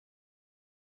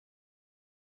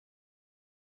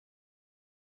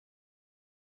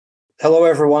Hello,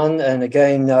 everyone, and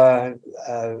again, a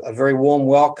very warm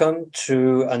welcome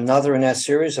to another in our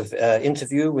series of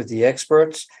interview with the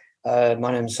experts.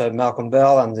 My name is Malcolm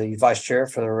Bell. I'm the Vice Chair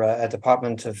for our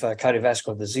Department of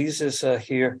Cardiovascular Diseases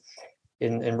here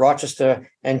in Rochester.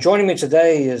 And joining me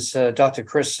today is Dr.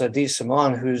 Chris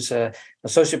DeSimone, who's an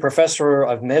Associate Professor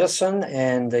of Medicine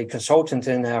and a consultant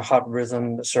in our Heart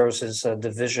Rhythm Services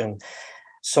Division.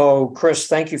 So, Chris,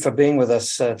 thank you for being with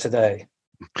us today.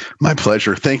 My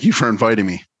pleasure. Thank you for inviting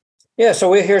me. Yeah, so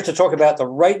we're here to talk about the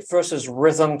rate versus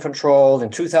rhythm control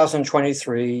in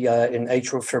 2023 in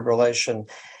atrial fibrillation.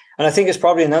 And I think it's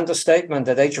probably an understatement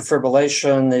that atrial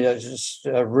fibrillation is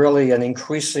really an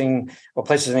increasing, or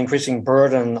places an increasing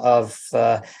burden of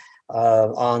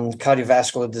on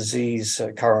cardiovascular disease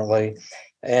currently.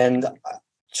 And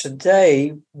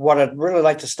today, what I'd really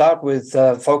like to start with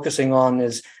focusing on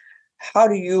is, how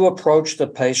do you approach the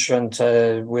patient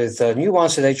with new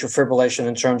onset atrial fibrillation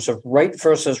in terms of rate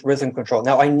versus rhythm control?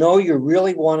 Now, I know you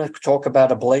really want to talk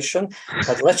about ablation,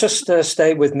 but let's just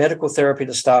stay with medical therapy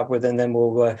to start with, and then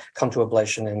we'll come to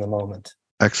ablation in a moment.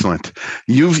 Excellent.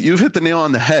 You've hit the nail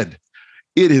on the head.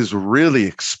 It is really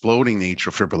exploding, the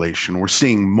atrial fibrillation. We're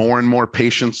seeing more and more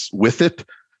patients with it,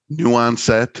 new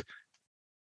onset,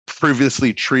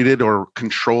 previously treated or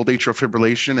controlled atrial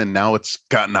fibrillation, and now it's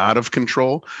gotten out of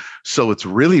control. So it's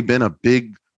really been a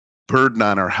big burden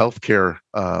on our healthcare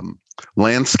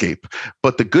landscape.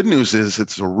 But the good news is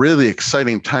it's a really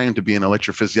exciting time to be in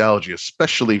electrophysiology,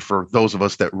 especially for those of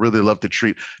us that really love to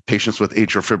treat patients with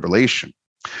atrial fibrillation.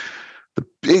 The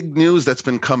big news that's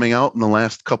been coming out in the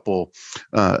last couple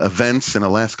events and the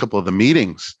last couple of the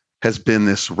meetings has been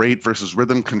this rate versus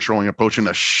rhythm controlling approach, and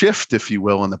a shift, if you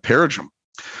will, in the paradigm.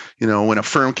 You know, when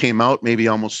Afib came out maybe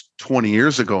almost 20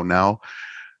 years ago now,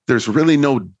 there's really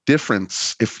no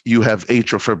difference if you have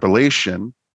atrial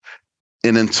fibrillation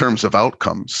in terms of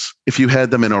outcomes, if you had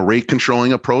them in a rate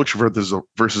controlling approach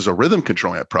versus a rhythm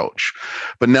controlling approach.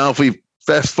 But now if we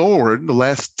fast forward the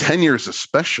last 10 years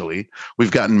especially, we've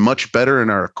gotten much better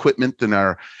in our equipment and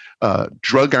our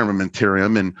drug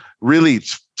armamentarium, and really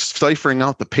ciphering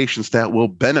out the patients that will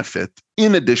benefit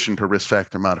in addition to risk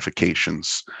factor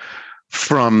modifications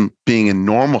from being in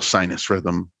normal sinus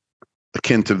rhythm,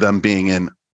 akin to them being in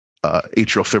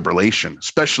atrial fibrillation,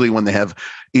 especially when they have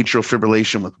atrial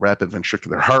fibrillation with rapid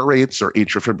ventricular heart rates or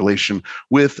atrial fibrillation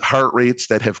with heart rates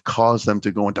that have caused them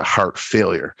to go into heart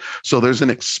failure. So there's an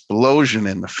explosion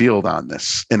in the field on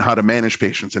this and how to manage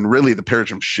patients, and really the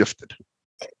paradigm shifted.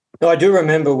 No, I do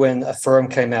remember when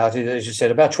Afib came out, as you said,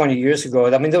 about 20 years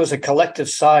ago. I mean, there was a collective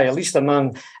sigh, at least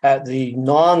among the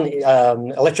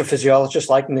non-electrophysiologists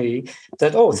like me,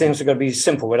 that, things are going to be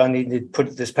simple. We don't need to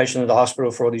put this patient in the hospital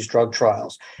for all these drug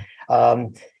trials.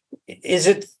 Is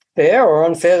it fair or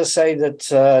unfair to say that,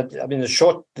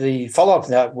 the follow-up to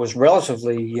that was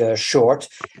relatively short,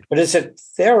 but is it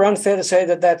fair or unfair to say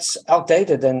that that's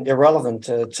outdated and irrelevant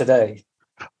today?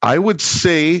 I would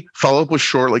say follow-up was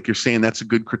short, like you're saying. That's a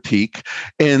good critique.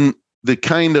 And the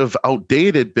kind of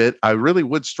outdated bit, I really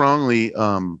would strongly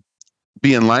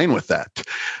be in line with that.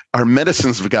 Our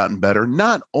medicines have gotten better,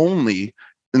 not only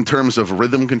in terms of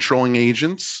rhythm controlling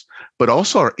agents, but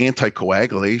also our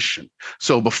anticoagulation.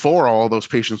 So before, all those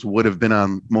patients would have been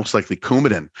on most likely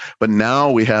Coumadin, but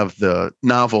now we have the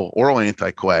novel oral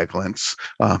anticoagulants,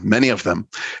 many of them,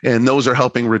 and those are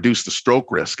helping reduce the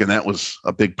stroke risk. And that was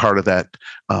a big part of that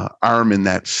arm in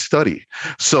that study.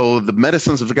 So the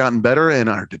medicines have gotten better, and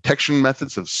our detection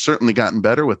methods have certainly gotten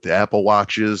better with the Apple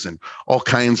Watches and all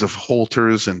kinds of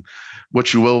Holters and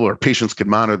what you will, where patients can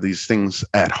monitor these things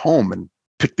at home and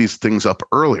pick these things up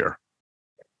earlier.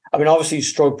 I mean, obviously,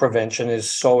 stroke prevention is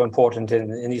so important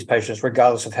in these patients,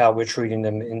 regardless of how we're treating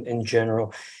them in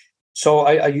general. So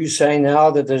are you saying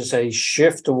now that there's a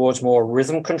shift towards more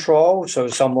rhythm control? So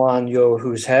someone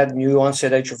who's had new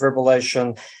onset atrial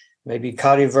fibrillation, maybe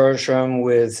cardioversion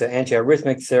with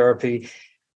antiarrhythmic therapy,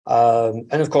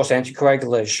 and of course,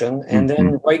 anticoagulation, and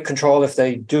then rate control if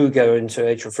they do go into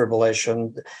atrial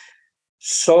fibrillation.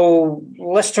 So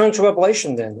let's turn to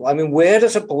ablation then. I mean, where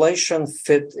does ablation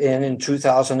fit in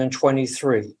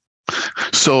 2023?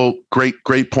 So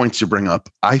great points you bring up.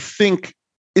 I think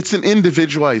it's an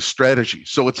individualized strategy.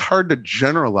 So it's hard to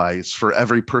generalize for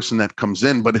every person that comes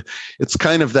in, but it's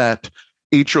kind of that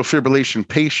atrial fibrillation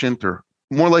patient, or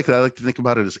more likely, I like to think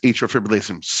about it as atrial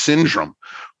fibrillation syndrome.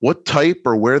 What type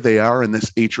or where they are in this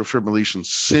atrial fibrillation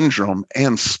syndrome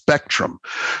and spectrum.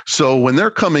 So when they're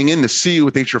coming in to see you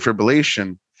with atrial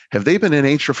fibrillation, Have they been in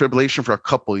atrial fibrillation for a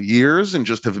couple of years and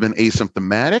just have been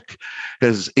asymptomatic?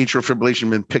 Has atrial fibrillation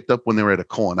been picked up when they were at a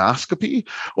colonoscopy?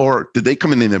 Or did they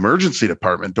come in the emergency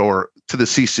department or to the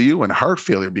CCU and heart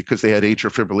failure because they had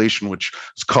atrial fibrillation, which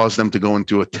caused them to go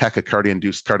into a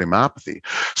tachycardia-induced cardiomyopathy?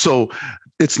 So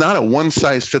it's not a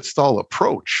one-size-fits-all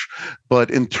approach, but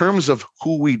in terms of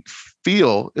who we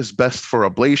feel is best for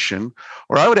ablation,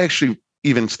 or I would actually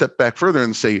even step back further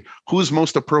and say who's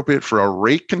most appropriate for a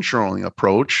rate controlling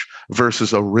approach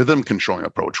versus a rhythm controlling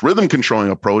approach. Rhythm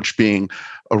controlling approach being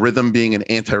a rhythm being an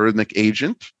antiarrhythmic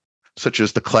agent, such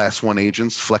as the class 1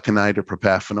 agents, flecainide or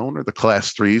propafenone, or the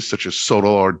class 3s, such as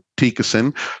sotal or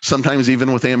ticasin, sometimes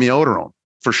even with amiodarone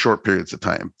for short periods of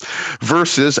time,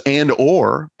 versus and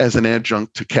or as an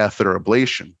adjunct to catheter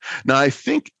ablation. Now, I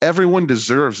think everyone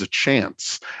deserves a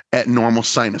chance at normal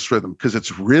sinus rhythm because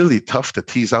it's really tough to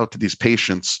tease out to these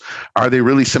patients, are they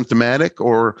really symptomatic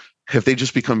or have they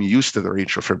just become used to their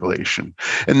atrial fibrillation?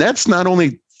 And that's not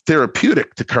only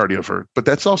therapeutic to CardioVert, but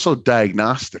that's also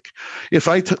diagnostic. If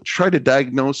I try to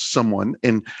diagnose someone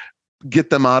and get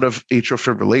them out of atrial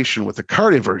fibrillation with a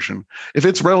cardioversion, if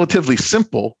it's relatively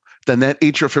simple, then that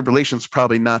atrial fibrillation has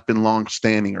probably not been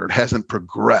long-standing or it hasn't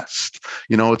progressed.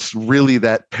 It's really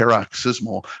that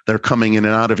paroxysmal. They're coming in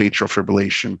and out of atrial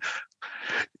fibrillation.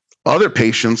 Other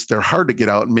patients, they're hard to get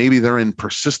out. Maybe they're in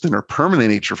persistent or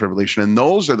permanent atrial fibrillation. And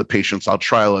those are the patients I'll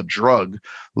trial a drug,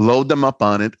 load them up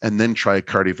on it, and then try a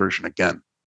cardioversion again.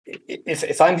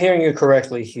 If I'm hearing you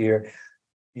correctly here,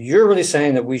 you're really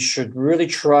saying that we should really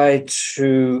try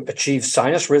to achieve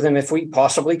sinus rhythm if we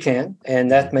possibly can. And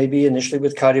that may be initially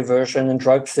with cardioversion and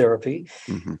drug therapy.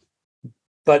 Mm-hmm.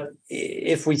 But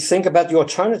if we think about the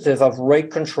alternative of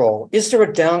rate control, is there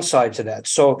a downside to that?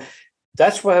 So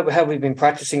that's how we've been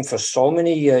practicing for so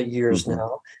many years mm-hmm.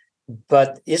 now.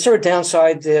 But is there a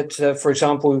downside that, for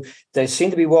example, they seem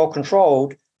to be well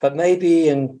controlled, but maybe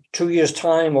in 2 years'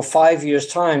 time or 5 years'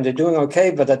 time, they're doing okay,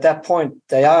 but at that point,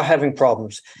 they are having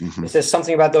problems. Mm-hmm. Is there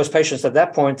something about those patients at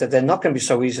that point that they're not going to be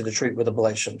so easy to treat with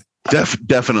ablation?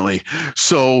 Definitely.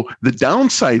 So the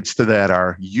downsides to that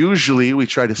are usually we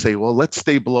try to say, well, let's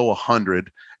stay below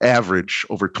 100 average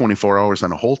over 24 hours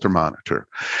on a Holter monitor.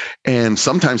 And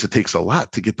sometimes it takes a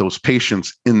lot to get those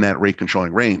patients in that rate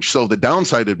controlling range. So the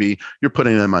downside would be you're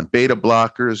putting them on beta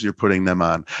blockers, you're putting them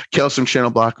on calcium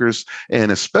channel blockers.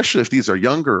 And especially if these are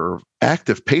younger or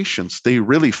active patients, they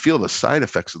really feel the side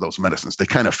effects of those medicines. They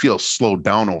kind of feel slowed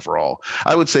down overall.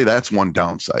 I would say that's one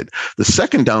downside. The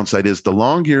second downside is the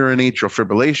longer you're in atrial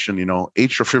fibrillation,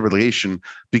 atrial fibrillation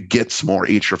begets more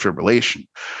atrial fibrillation.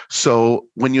 So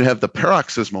when you have the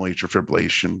paroxysmal atrial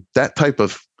fibrillation, that type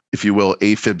of, if you will,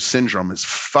 Afib syndrome is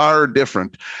far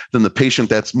different than the patient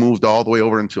that's moved all the way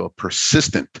over into a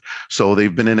persistent. So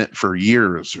they've been in it for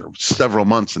years or several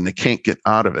months and they can't get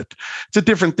out of it. It's a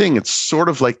different thing. It's sort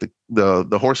of like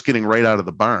the horse getting right out of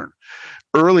the barn.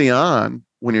 Early on,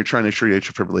 when you're trying to treat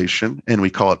atrial fibrillation, and we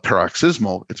call it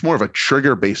paroxysmal, it's more of a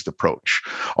trigger-based approach.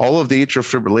 All of the atrial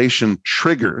fibrillation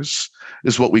triggers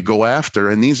is what we go after,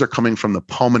 and these are coming from the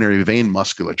pulmonary vein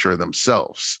musculature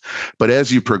themselves. But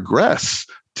as you progress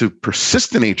to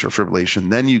persistent atrial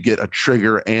fibrillation, then you get a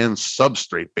trigger and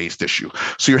substrate-based issue.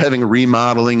 So you're having a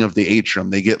remodeling of the atrium.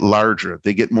 They get larger,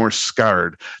 they get more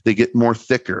scarred, they get more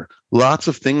thicker. Lots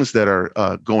of things that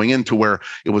are going into where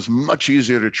it was much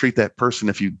easier to treat that person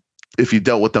if you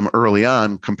dealt with them early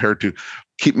on compared to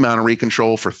keep them on a rate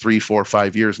control for 3, 4,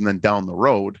 5 years, and then down the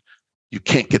road, you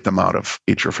can't get them out of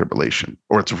atrial fibrillation,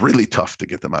 or it's really tough to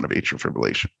get them out of atrial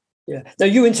fibrillation. Yeah. Now,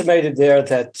 you intimated there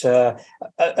that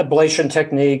ablation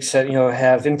techniques,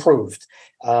 have improved,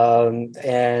 and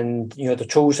the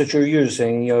tools that you're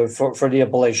using, for the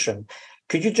ablation.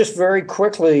 Could you just very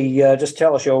quickly just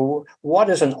tell us, what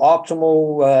is an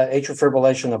optimal atrial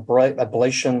fibrillation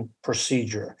ablation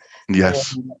procedure?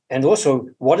 Yes. And also,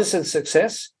 what is the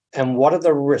success and what are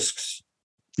the risks?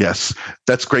 Yes,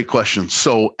 that's a great question.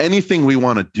 So anything we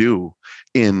want to do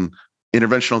in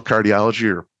interventional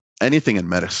cardiology or anything in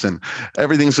medicine,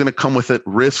 everything's going to come with it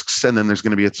risks, and then there's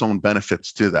going to be its own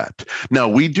benefits to that. Now,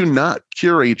 we do not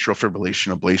cure atrial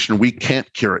fibrillation ablation. We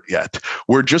can't cure it yet.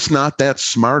 We're just not that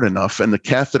smart enough, and the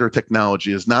catheter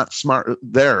technology is not smart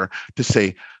there to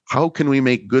say, how can we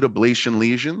make good ablation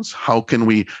lesions? How can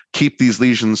we keep these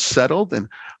lesions settled? And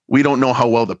we don't know how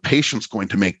well the patient's going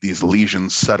to make these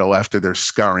lesions settle after they're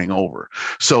scarring over.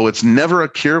 So it's never a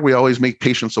cure. We always make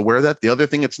patients aware of that. The other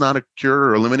thing it's not a cure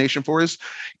or elimination for is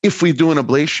if we do an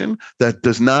ablation, that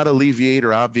does not alleviate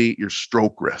or obviate your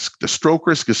stroke risk. The stroke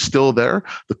risk is still there.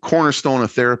 The cornerstone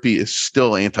of therapy is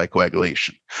still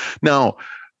anticoagulation. Now,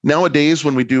 Nowadays,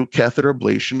 when we do catheter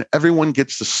ablation, everyone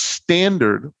gets the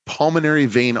standard pulmonary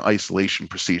vein isolation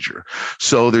procedure.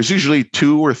 So there's usually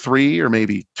 2 or 3 or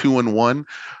maybe 2 and 1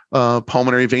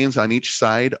 pulmonary veins on each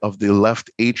side of the left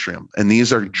atrium. And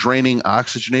these are draining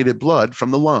oxygenated blood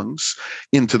from the lungs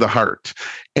into the heart.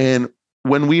 And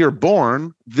when we are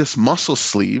born, this muscle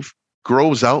sleeve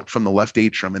grows out from the left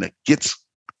atrium and it gets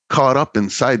caught up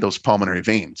inside those pulmonary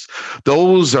veins.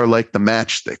 Those are like the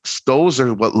matchsticks. Those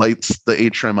are what lights the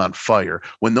atrium on fire.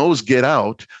 When those get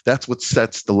out, that's what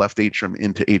sets the left atrium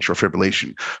into atrial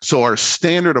fibrillation. So our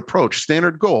standard approach,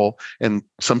 standard goal, and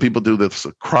some people do this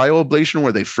with cryoablation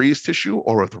where they freeze tissue,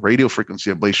 or with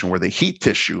radiofrequency ablation where they heat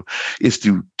tissue, is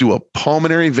to do a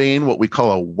pulmonary vein, what we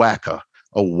call a WACA,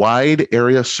 a wide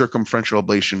area circumferential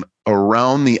ablation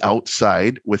around the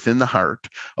outside within the heart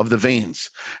of the veins.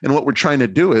 And what we're trying to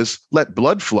do is let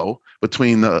blood flow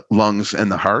between the lungs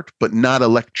and the heart, but not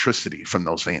electricity from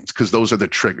those veins, because those are the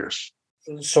triggers.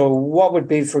 So what would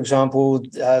be, for example,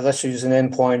 let's use an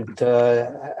endpoint,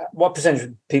 what percentage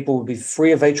of people would be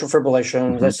free of atrial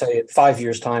fibrillation, let's say 5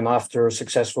 years' time after a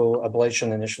successful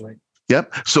ablation initially?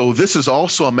 Yep. So this is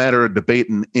also a matter of debate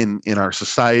in our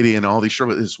society and all these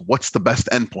is what's the best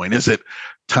endpoint? Is it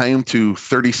time to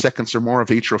 30 seconds or more of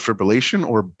atrial fibrillation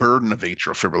or burden of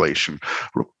atrial fibrillation?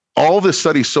 All the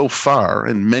studies so far,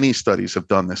 and many studies have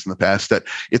done this in the past, that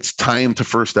it's time to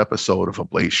first episode of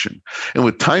ablation. And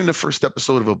with time to first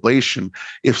episode of ablation,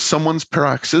 if someone's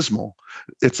paroxysmal,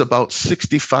 it's about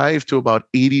 65 to about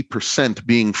 80%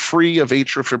 being free of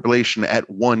atrial fibrillation at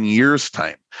 1 year's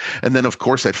time. And then, of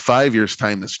course, at 5 years'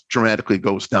 time, this dramatically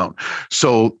goes down.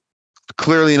 So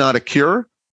clearly not a cure,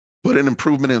 but an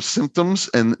improvement in symptoms.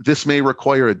 And this may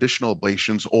require additional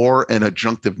ablations or an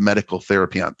adjunctive medical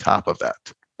therapy on top of that.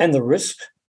 And the risk?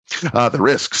 The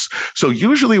risks. So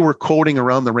usually we're quoting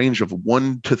around the range of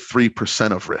 1 to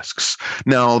 3% of risks.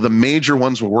 Now, the major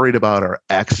ones we're worried about are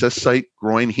access site,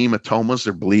 groin hematomas,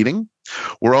 or bleeding.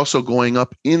 We're also going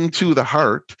up into the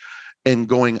heart and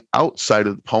going outside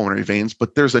of the pulmonary veins,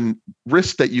 but there's a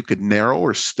risk that you could narrow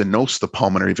or stenose the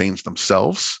pulmonary veins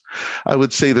themselves. I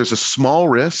would say there's a small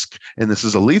risk, and this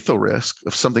is a lethal risk,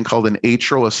 of something called an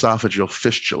atrioesophageal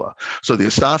fistula. So the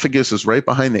esophagus is right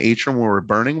behind the atrium where we're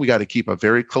burning. We got to keep a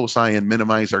very close eye and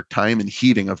minimize our time and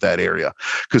heating of that area,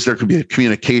 because there could be a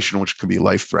communication which could be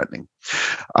life-threatening.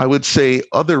 I would say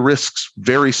other risks,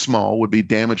 very small, would be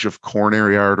damage of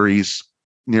coronary arteries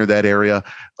near that area,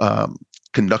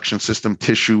 conduction system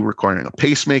tissue requiring a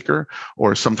pacemaker,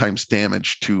 or sometimes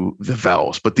damage to the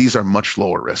valves. But these are much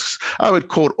lower risks. I would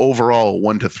quote overall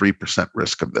 1 to 3%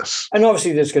 risk of this. And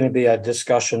obviously there's going to be a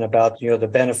discussion about, the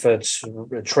benefits,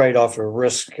 trade-off or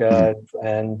risk,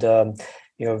 and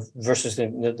versus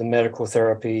the medical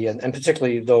therapy, and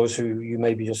particularly those who you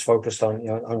may be just focused on,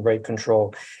 on rate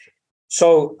control.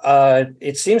 So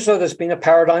it seems though there's been a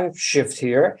paradigm shift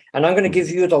here, and I'm going to give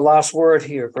you the last word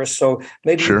here, Chris. So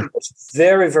maybe you can just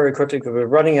very, very quickly, because we're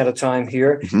running out of time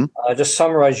here, just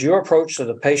summarize your approach to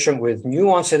the patient with new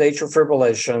onset atrial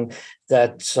fibrillation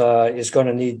that is going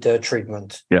to need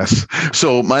treatment. Yes.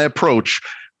 So my approach,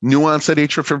 new onset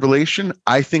atrial fibrillation,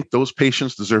 I think those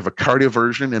patients deserve a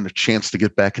cardioversion and a chance to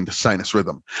get back into sinus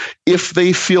rhythm. If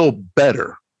they feel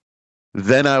better,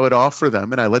 then I would offer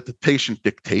them, and I let the patient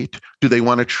dictate, do they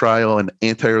want to try an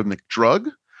antiarrhythmic drug,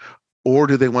 or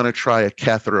do they want to try a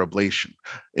catheter ablation?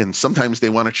 And sometimes they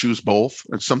want to choose both,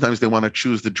 or sometimes they want to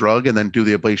choose the drug and then do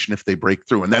the ablation if they break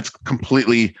through. And that's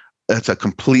a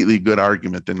completely good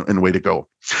argument and way to go.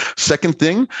 Second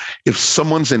thing, if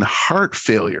someone's in heart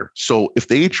failure, so if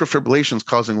the atrial fibrillation is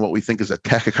causing what we think is a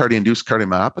tachycardia-induced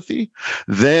cardiomyopathy,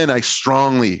 then I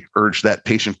strongly urge that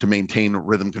patient to maintain a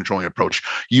rhythm controlling approach.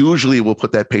 Usually we'll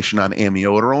put that patient on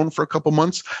amiodarone for a couple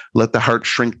months, let the heart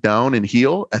shrink down and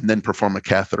heal, and then perform a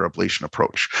catheter ablation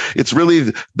approach. It's really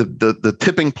the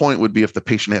tipping point would be if the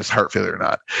patient has heart failure or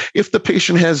not. If the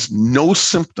patient has no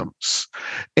symptoms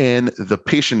and the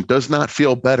patient does not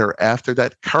feel better after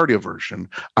that cardioversion,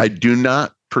 I do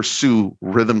not pursue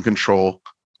rhythm control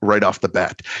right off the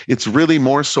bat. It's really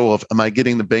more so of, am I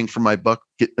getting the bang for my buck,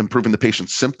 improving the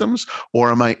patient's symptoms, or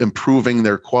am I improving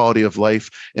their quality of life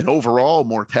and overall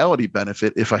mortality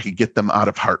benefit if I could get them out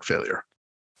of heart failure?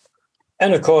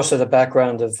 And of course, the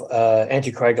background of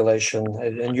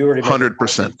anticoagulation, and you already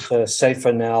 100%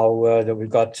 safer now that we've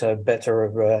got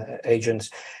better agents.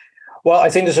 Well,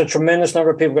 I think there's a tremendous number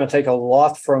of people going to take a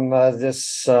lot from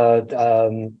this,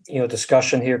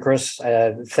 discussion here, Chris.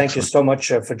 Thank you so much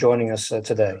for joining us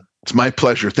today. It's my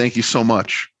pleasure. Thank you so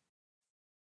much.